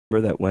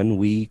that when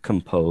we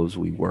compose,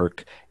 we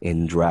work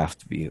in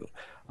draft view.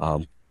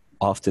 Um,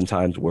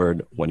 Oftentimes,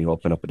 Word, when you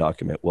open up a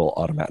document, will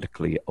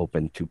automatically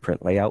open to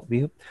print layout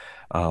view.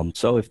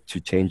 So if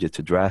to change it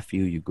to draft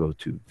view, you go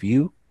to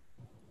View,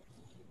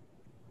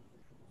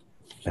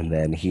 and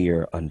then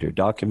here under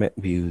Document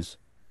Views,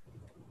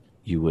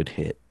 you would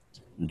hit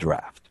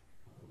Draft.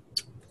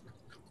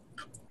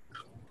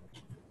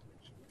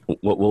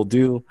 What we'll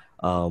do,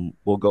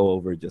 we'll go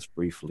over just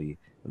briefly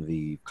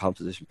the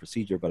composition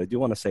procedure, but I do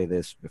want to say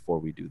this before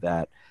we do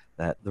that,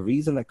 that the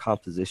reason that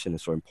composition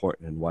is so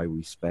important and why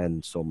we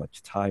spend so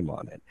much time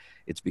on it,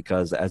 it's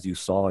because as you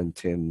saw in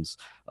Tim's,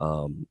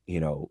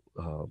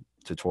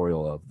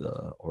 tutorial of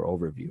or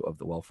overview of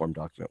the well-formed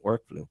document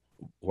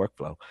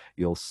workflow,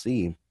 you'll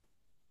see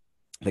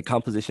the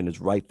composition is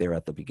right there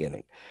at the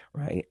beginning,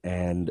 right?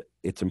 And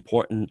it's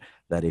important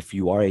that if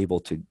you are able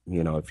to,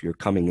 if you're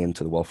coming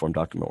into the well-formed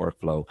document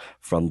workflow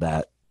from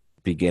that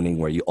beginning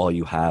where all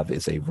you have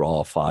is a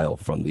raw file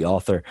from the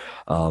author,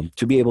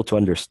 to be able to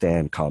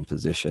understand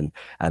composition,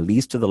 at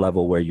least to the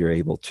level where you're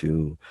able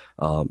to,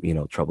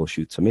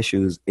 troubleshoot some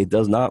issues. It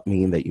does not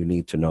mean that you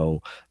need to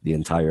know the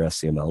entire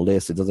SCML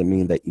list. It doesn't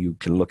mean that you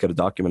can look at a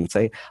document and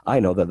say, I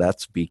know that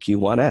that's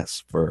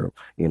BQ1S for,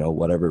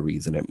 whatever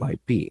reason it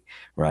might be,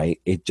 right?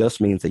 It just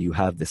means that you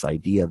have this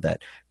idea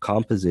that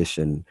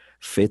composition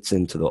fits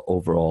into the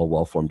overall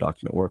well-formed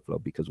document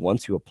workflow, because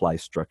once you apply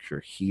structure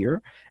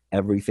here,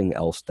 everything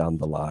else down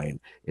the line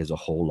is a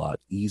whole lot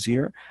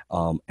easier,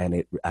 and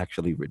it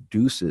actually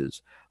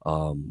reduces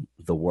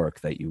the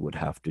work that you would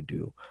have to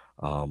do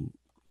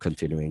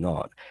continuing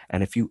on.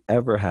 And if you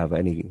ever have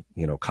any,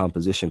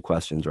 composition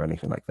questions or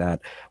anything like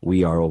that,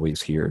 we are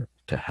always here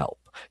to help.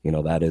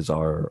 That is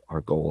our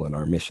goal and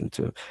our mission,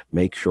 to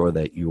make sure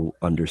that you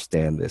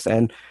understand this.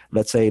 And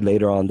let's say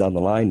later on down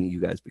the line, you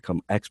guys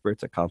become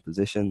experts at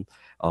composition,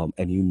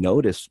 and you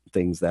notice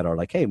things that are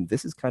like, hey,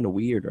 this is kind of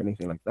weird or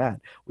anything like that.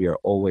 We are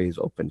always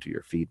open to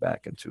your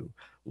feedback and to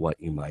what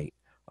you might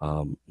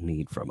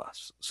need from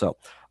us. So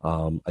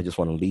I just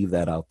want to leave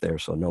that out there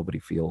so nobody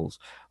feels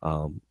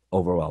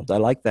overwhelmed. I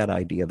like that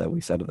idea that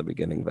we said at the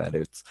beginning, that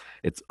it's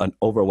an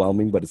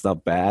overwhelming, but it's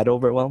not bad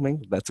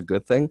overwhelming. That's a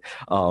good thing.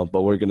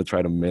 But we're going to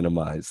try to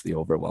minimize the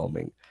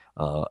overwhelming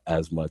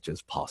as much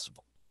as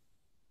possible.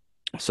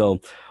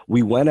 So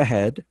we went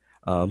ahead,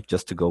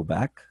 just to go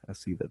back. I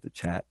see that the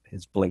chat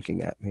is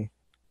blinking at me.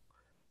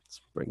 Let's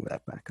bring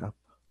that back up.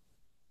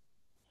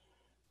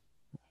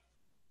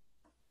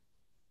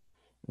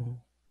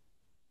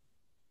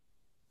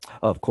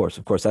 Of course.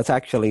 That's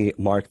actually,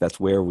 Mark, that's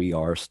where we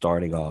are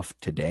starting off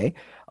today.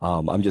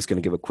 I'm just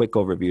going to give a quick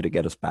overview to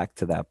get us back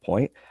to that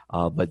point.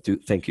 But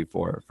thank you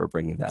for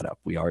bringing that up.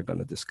 We are going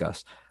to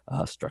discuss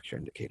structure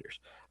indicators.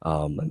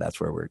 And that's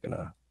where we're going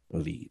to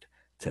lead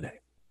today.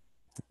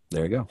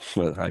 There you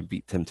go. I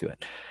beat Tim to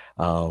it.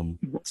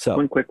 So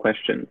one quick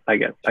question, I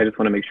guess. I just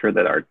want to make sure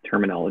that our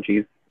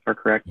terminologies are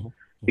correct,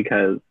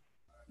 because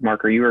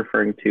Mark, are you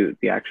referring to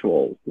the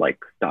actual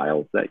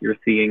styles that you're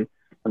seeing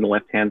on the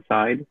left-hand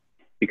side?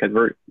 Because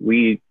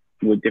we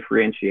would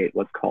differentiate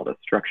what's called a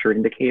structure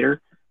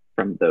indicator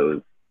from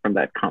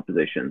that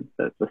composition,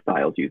 the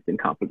styles used in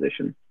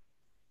composition.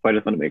 So I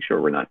just want to make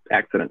sure we're not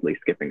accidentally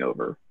skipping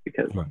over,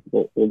 because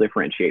we'll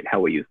differentiate how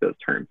we use those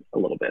terms a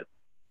little bit.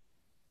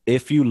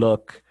 If you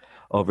look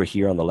over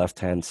here on the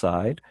left-hand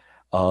side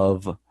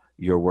of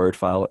your Word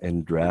file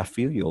in draft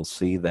view, you'll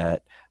see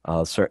that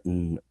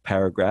certain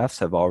paragraphs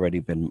have already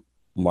been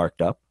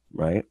marked up,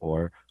 right?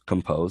 Or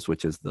composed,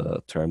 which is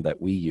the term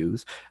that we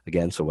use.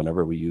 Again, so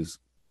whenever we use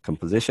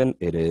composition,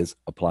 it is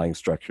applying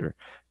structure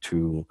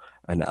to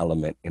an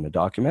element in a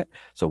document.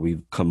 So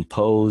we've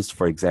composed,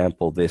 for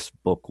example, this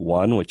book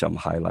 1, which I'm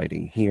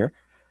highlighting here,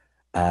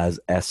 as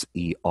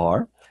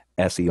SER.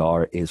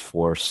 SER is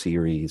for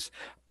series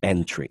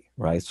entry,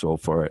 right? So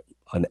for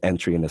an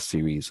entry in a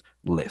series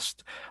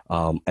list.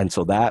 And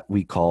so that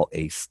we call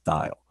a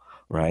style.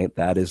 Right?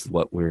 That is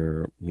what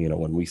we're,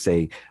 when we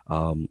say,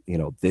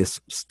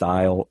 this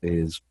style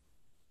is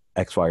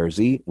X, Y, or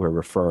Z, we're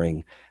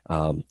referring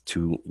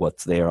to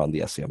what's there on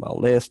the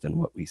SCML list and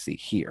what we see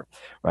here,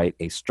 right?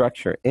 A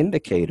structure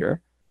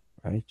indicator,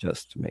 right?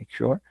 Just to make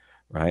sure,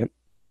 right?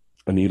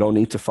 And you don't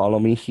need to follow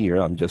me here.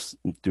 I'm just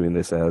doing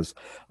this as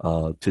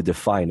to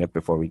define it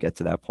before we get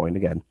to that point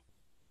again.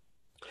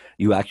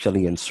 You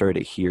actually insert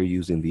it here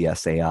using the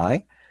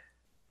SAI.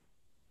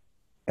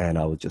 And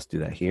I will just do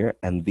that here.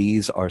 And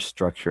these are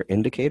structure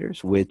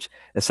indicators, which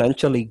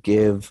essentially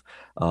give,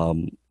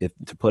 if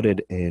to put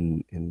it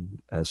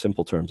in as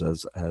simple terms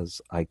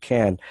as I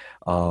can,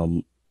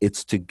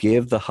 it's to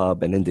give the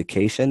hub an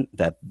indication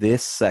that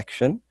this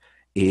section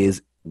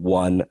is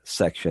one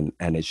section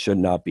and it should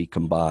not be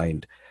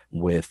combined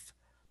with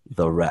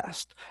the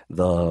rest.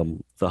 The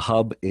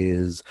hub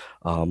is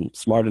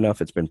smart enough,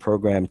 it's been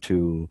programmed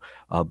to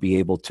be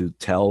able to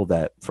tell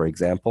that, for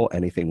example,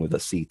 anything with a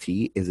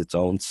CT is its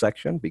own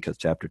section, because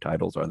chapter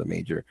titles are the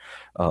major,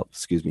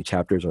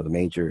 chapters are the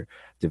major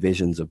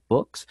divisions of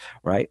books,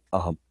 right?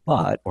 Or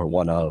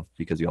one of,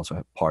 because you also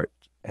have part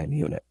and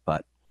unit,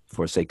 but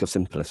for sake of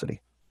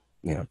simplicity.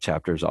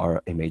 chapters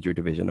are a major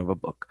division of a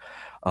book.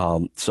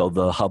 So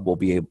the hub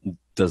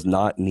does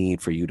not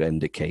need for you to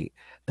indicate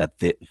that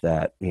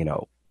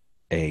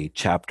a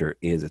chapter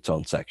is its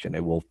own section.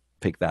 It will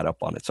pick that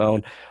up on its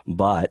own.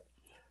 But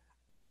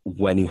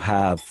when you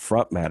have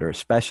front matter,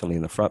 especially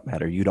in the front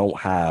matter, you don't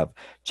have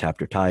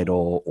chapter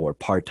title or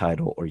part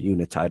title or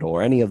unit title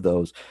or any of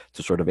those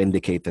to sort of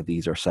indicate that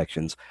these are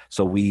sections.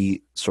 So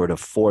we sort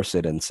of force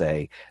it and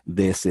say,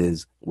 this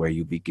is where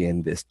you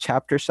begin this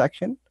chapter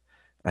section,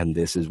 and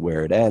this is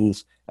where it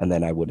ends. And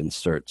then I would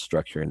insert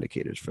structure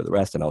indicators for the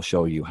rest. And I'll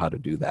show you how to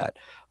do that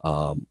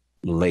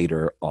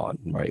later on,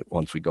 right?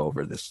 Once we go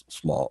over this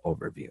small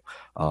overview.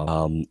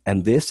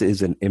 And this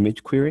is an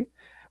image query.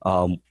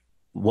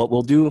 What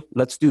we'll do,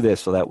 let's do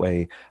this so that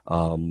way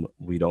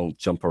we don't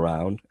jump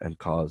around and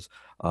cause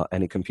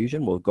any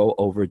confusion. We'll go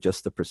over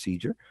just the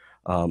procedure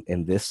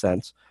in this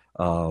sense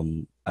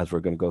as we're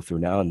going to go through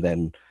now, and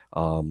then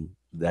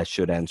that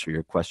should answer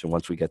your question.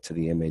 Once we get to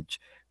the image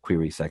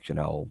query section,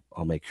 I'll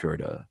make sure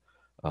to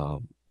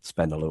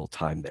spend a little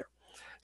time there.